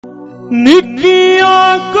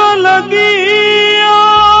ਨਿੱਕੀਆਂ ਕਲਗੀਆਂ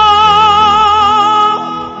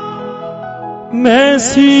ਮੈਂ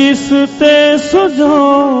ਸੀਸ ਤੇ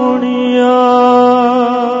ਸਜਾਉਣੀਆਂ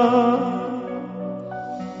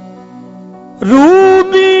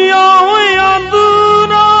ਰੂਦੀਆਂ ਹੋਈਆਂ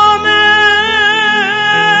ਦੂਰਾਂ ਨੇ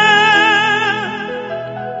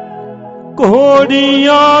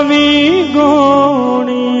ਘੋੜੀਆਂ ਵੀ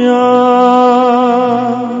ਗਾਉਣੀਆਂ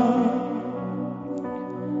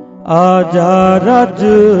ਆਜਾ ਰਜ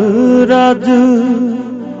ਰਜ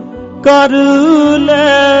ਕਰ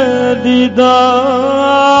ਲੈ ਦੀਦਾਰ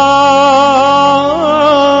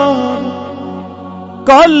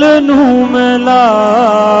ਕੱਲ ਨੂੰ ਮੈਂ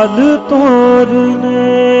ਲਾਲ ਤੋਰਨੇ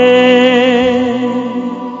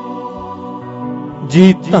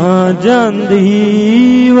ਜੀਤਾਂ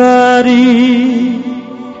ਜਾਂਦੀ ਵਾਰੀ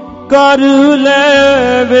ਕਰ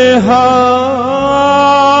ਲੈ ਵਿਹਾਰ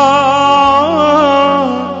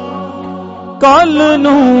ਕੱਲ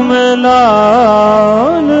ਨੂੰ ਮੈਂ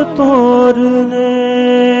ਲਾਲ ਤੋਰਨੇ